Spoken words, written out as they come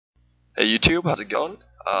Hey YouTube, how's it going?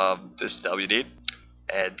 This is WD,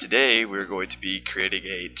 and today we're going to be creating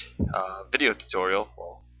a video tutorial.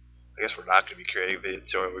 Well, I guess we're not going to be creating a video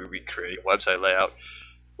tutorial, we're going to be creating a website layout,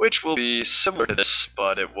 which will be similar to this,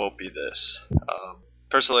 but it won't be this.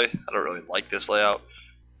 Personally, I don't really like this layout,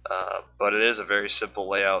 but it is a very simple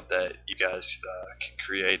layout that you guys can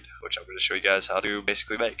create, which I'm going to show you guys how to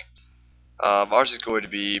basically make. Ours is going to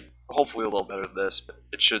be hopefully a little better than this, but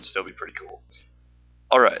it should still be pretty cool.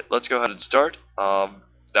 Alright, let's go ahead and start. Now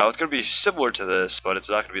it's going to be similar to this, but it's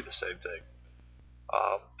not going to be the same thing.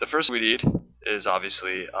 The first thing we need is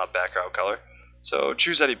obviously a background color. So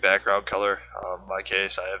choose any background color. In my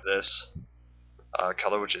case, I have this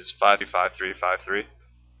color, which is 535353.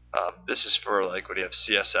 This is for like when you have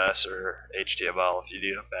CSS or HTML if you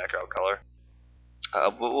need a background color.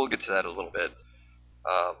 We'll get to that in a little bit.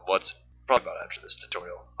 What's probably about after this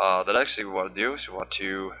tutorial. The next thing we want to do is we want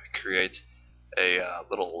to create a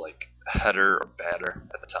little like header or banner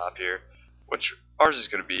at the top here, which ours is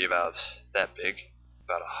going to be about that big,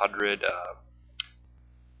 about 100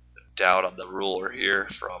 down on the ruler here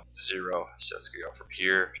from 0, so it's going to go from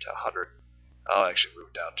here to 100. I'll actually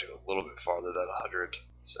move down to a little bit farther than 100.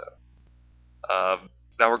 So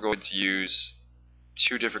now we're going to use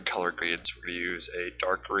two different color greens. We're going to use a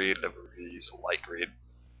dark green and we're going to use a light green,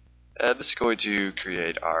 and this is going to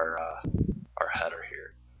create our header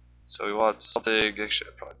here. So we want something,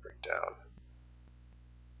 actually I'll probably bring down.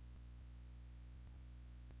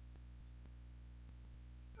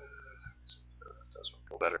 That does work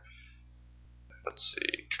a little better. Let's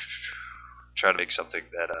see. Try to make something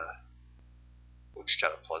that looks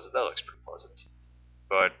kind of pleasant. That looks pretty pleasant.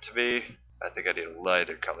 But to me, I think I need a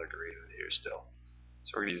lighter color green in here still.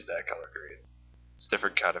 So we're going to use that color green. It's a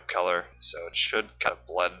different kind of color, so it should kind of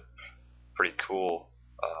blend pretty cool,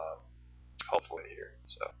 hopefully here.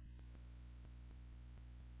 So.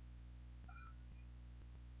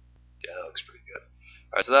 Yeah, that looks pretty good.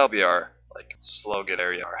 Alright, so that'll be our like slogan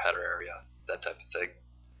area, our header area, that type of thing.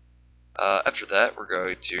 After that, we're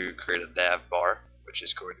going to create a nav bar, which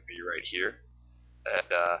is going to be right here.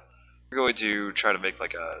 And we're going to try to make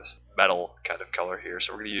like a metal kind of color here.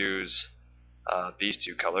 So we're going to use these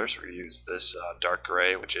two colors. We're going to use this dark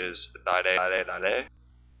gray, which is 9A, 9A, 9A.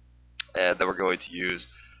 And then we're going to use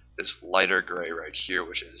this lighter gray right here,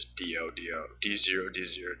 which is DO, DO, D0,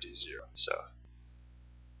 D0, D0. So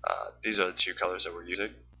these are the two colors that we're using,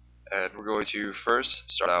 and we're going to first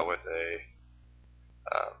start out with a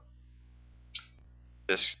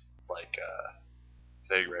this like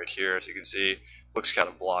thing right here. As you can see, looks kind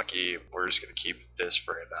of blocky. We're just going to keep this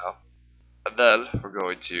for right now, and then we're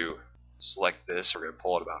going to select this. We're going to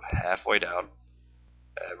pull it about halfway down,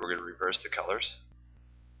 and we're going to reverse the colors.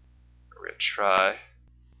 We're going to try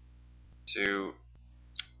to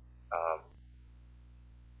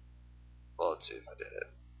well, let's see if I did it.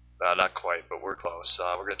 Not quite, but we're close.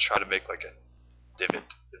 We're going to try to make like a divot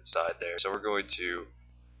inside there. So we're going to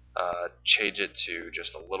change it to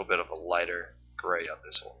just a little bit of a lighter gray on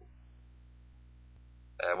this one.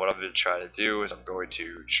 And what I'm going to try to do is I'm going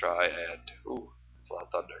to try and... Ooh, it's a lot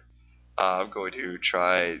of thunder. I'm going to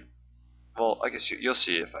try... Well, I guess you'll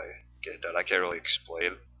see if I get it done. I can't really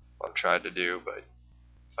explain what I'm trying to do, but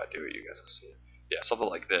if I do it, you guys will see it. Yeah, something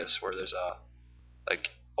like this, where there's a...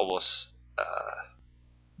 like, almost...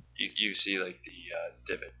 You see like the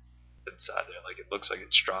divot inside there, like it looks like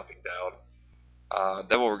it's dropping down.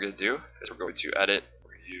 Then what we're going to do is we're going to edit.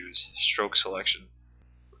 We're going to use stroke selection.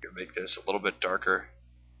 We're going to make this a little bit darker,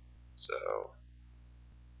 so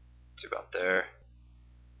it's about there.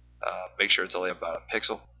 Make sure it's only about a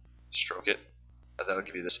pixel. Stroke it, and that'll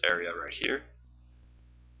give you this area right here.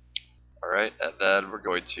 Alright, and then we're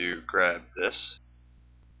going to grab this.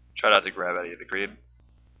 Try not to grab any of the green.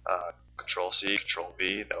 Control C, Control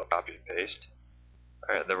V, that will copy and paste.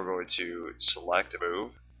 Alright, then we're going to select and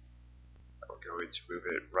move. And we're going to move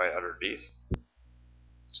it right underneath.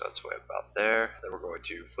 So that's way about there. Then we're going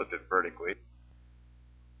to flip it vertically.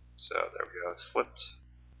 So there we go, it's flipped.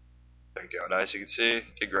 There we go, nice. You can see,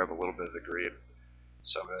 did grab a little bit of the green.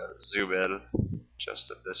 So I'm going to zoom in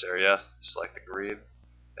just in this area, select the green,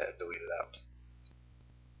 and delete it out.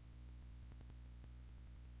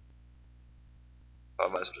 I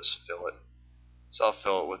might as well just fill it. So I'll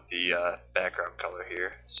fill it with the background color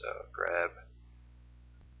here. So grab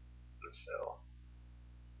and fill.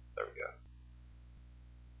 There we go.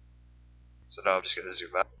 So now I'm just going to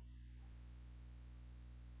zoom out.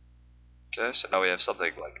 Okay, so now we have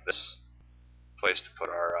something like this. Place to put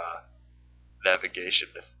our navigation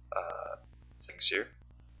things here.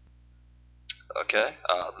 Okay,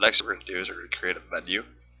 the next thing we're going to do is we're going to create a menu.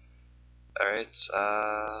 Alright,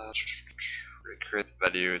 We're going to create the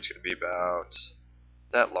menu. It's going to be about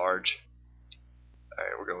that large.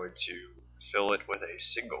 Alright, we're going to fill it with a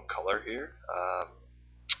single color here.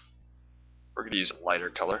 We're going to use a lighter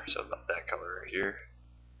color, so not that color right here.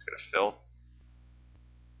 It's going to fill.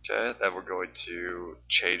 Okay, then we're going to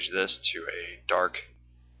change this to a dark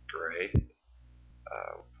gray.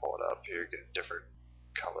 We'll pull it up here, get a different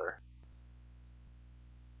color.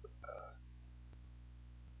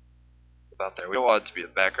 About there. We don't want it to be the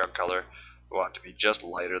background color. We want it to be just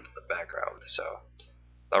lighter than the background. So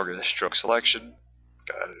now we're going to stroke selection.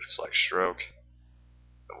 Go ahead and select stroke.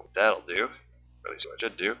 And what that'll do, or at least what it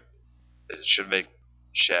should do, is it should make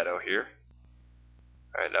shadow here.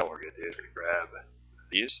 Alright, now what we're going to do is we're going to grab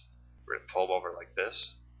these. We're going to pull them over like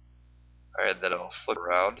this. Alright, then it'll flip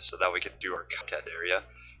around so that we can do our content area.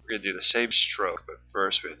 We're going to do the same stroke, but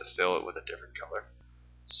first we have to fill it with a different color.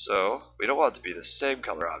 So, we don't want it to be the same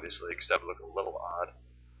color, obviously, because that would look a little odd.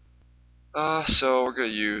 So we're going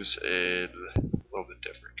to use a little bit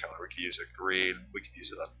different color. We could use a green, we could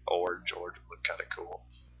use an orange. Orange would look kind of cool.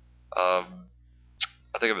 I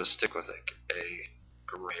think I'm going to stick with like a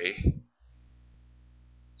gray.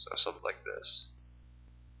 So something like this.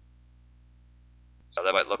 So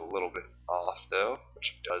that might look a little bit off though,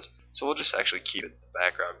 which it does. So we'll just actually keep it. The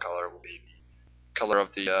background color will be the color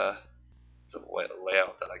of the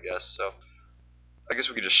layout then, I guess. So I guess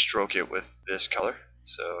we could just stroke it with this color.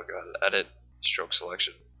 So go ahead and edit, stroke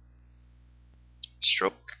selection,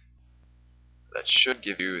 stroke. That should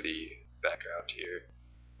give you the background here.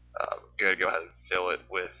 I'm going to go ahead and fill it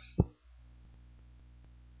with the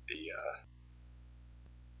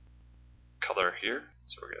color here.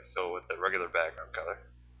 So we're going to fill it with the regular background color.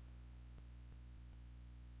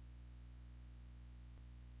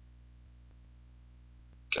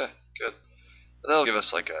 Okay, good. And that'll give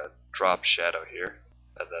us like a drop shadow here,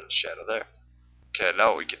 and then a shadow there. Okay, now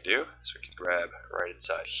what we can do is we can grab right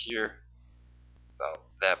inside here, about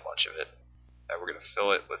that much of it, and we're going to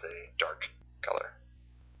fill it with a dark color.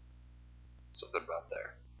 Something about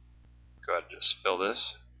there. Go ahead and just fill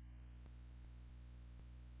this.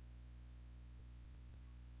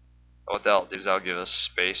 And what that'll do is that'll give us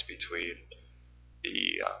space between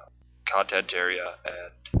the content area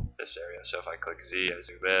and this area. So if I click Z, I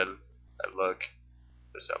zoom in, and look,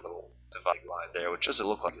 there's that little dividing line there, which doesn't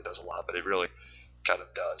look like it does a lot, but it really kind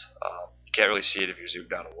of does. You can't really see it if you zoom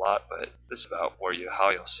down a lot, but this is about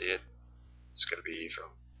how you'll see it. It's going to be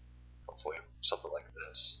from hopefully something like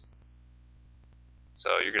this.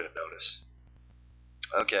 So you're going to notice.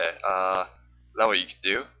 Okay, now what you can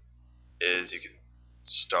do is you can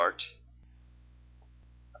start.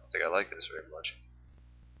 I don't think I like this very much.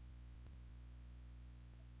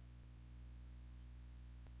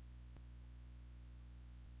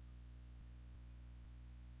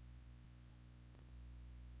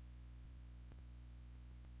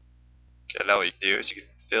 Okay, now what you can do is you can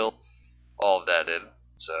fill all of that in.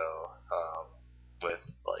 So with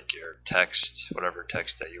like your text, whatever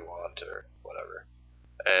text that you want or whatever.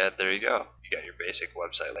 And there you go. You got your basic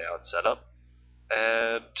website layout set up.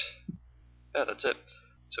 And yeah, that's it.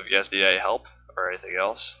 So if you guys need any help or anything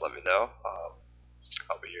else, let me know.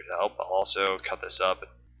 I'll be here to help. I'll also cut this up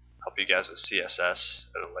and help you guys with CSS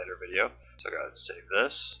in a later video. So go ahead and save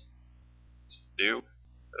this. New.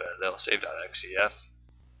 And they'll save .xcf.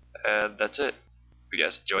 And that's it. If you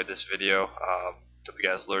guys enjoyed this video, hope you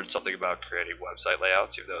guys learned something about creating website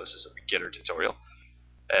layouts, even though this is a beginner tutorial.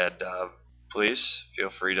 And please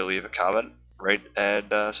feel free to leave a comment, rate,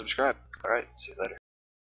 and subscribe. Alright, see you later.